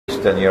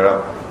Eastern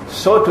Europe,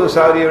 so too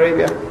Saudi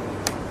Arabia.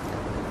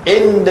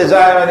 In the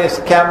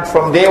Zionist camp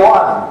from day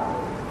one,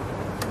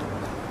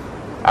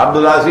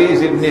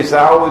 Abdulaziz ibn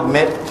Saud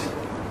met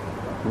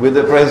with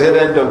the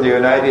President of the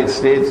United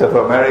States of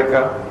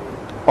America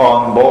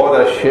on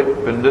board a ship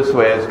in the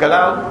Suez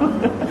Canal.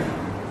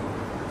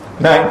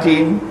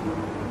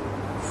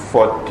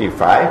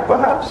 1945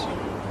 perhaps,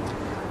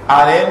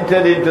 and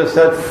entered into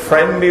such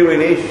friendly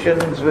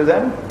relations with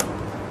them.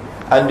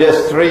 And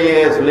just 3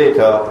 years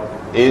later,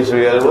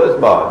 Israel was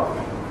born.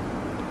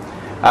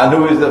 And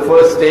who is the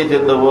first state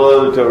in the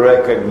world to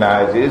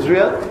recognize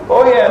Israel?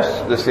 Oh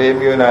yes, the same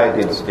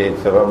United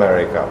States of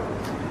America.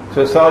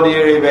 So Saudi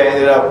Arabia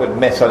ended up with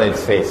mess on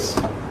its face.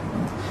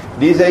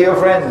 These are your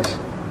friends.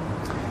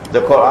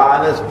 The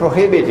Quran has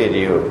prohibited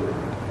you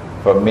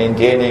from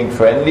maintaining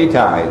friendly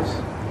ties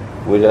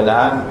with a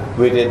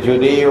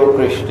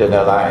Judeo-Christian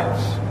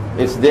alliance.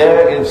 It's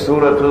there in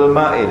Surah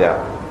Al-Ma'idah.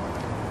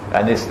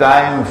 And it's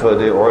time for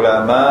the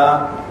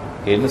ulama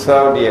in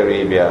Saudi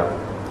Arabia,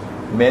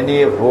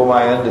 many of whom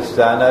I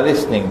understand are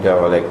listening to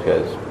our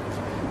lectures,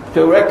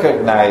 to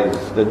recognize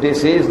that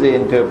this is the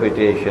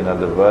interpretation of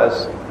the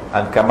verse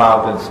and come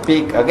out and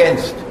speak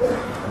against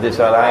this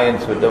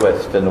alliance with the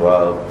Western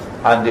world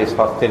and this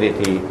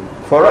hostility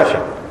for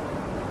Russia.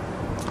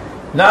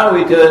 Now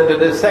we turn to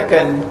the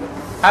second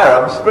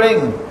Arab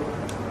Spring.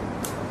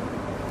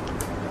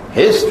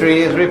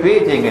 History is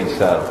repeating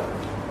itself.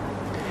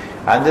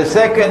 And the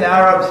second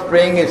Arab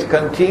Spring is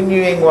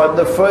continuing what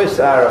the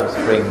first Arab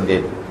Spring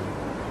did,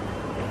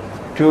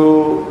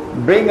 to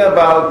bring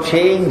about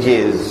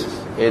changes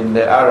in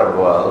the Arab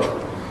world,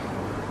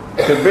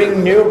 to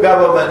bring new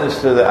governments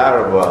to the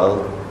Arab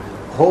world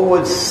who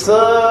would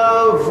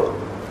serve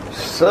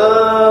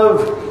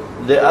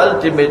the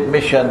ultimate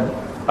mission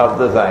of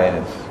the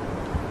Zionists.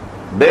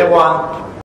 They want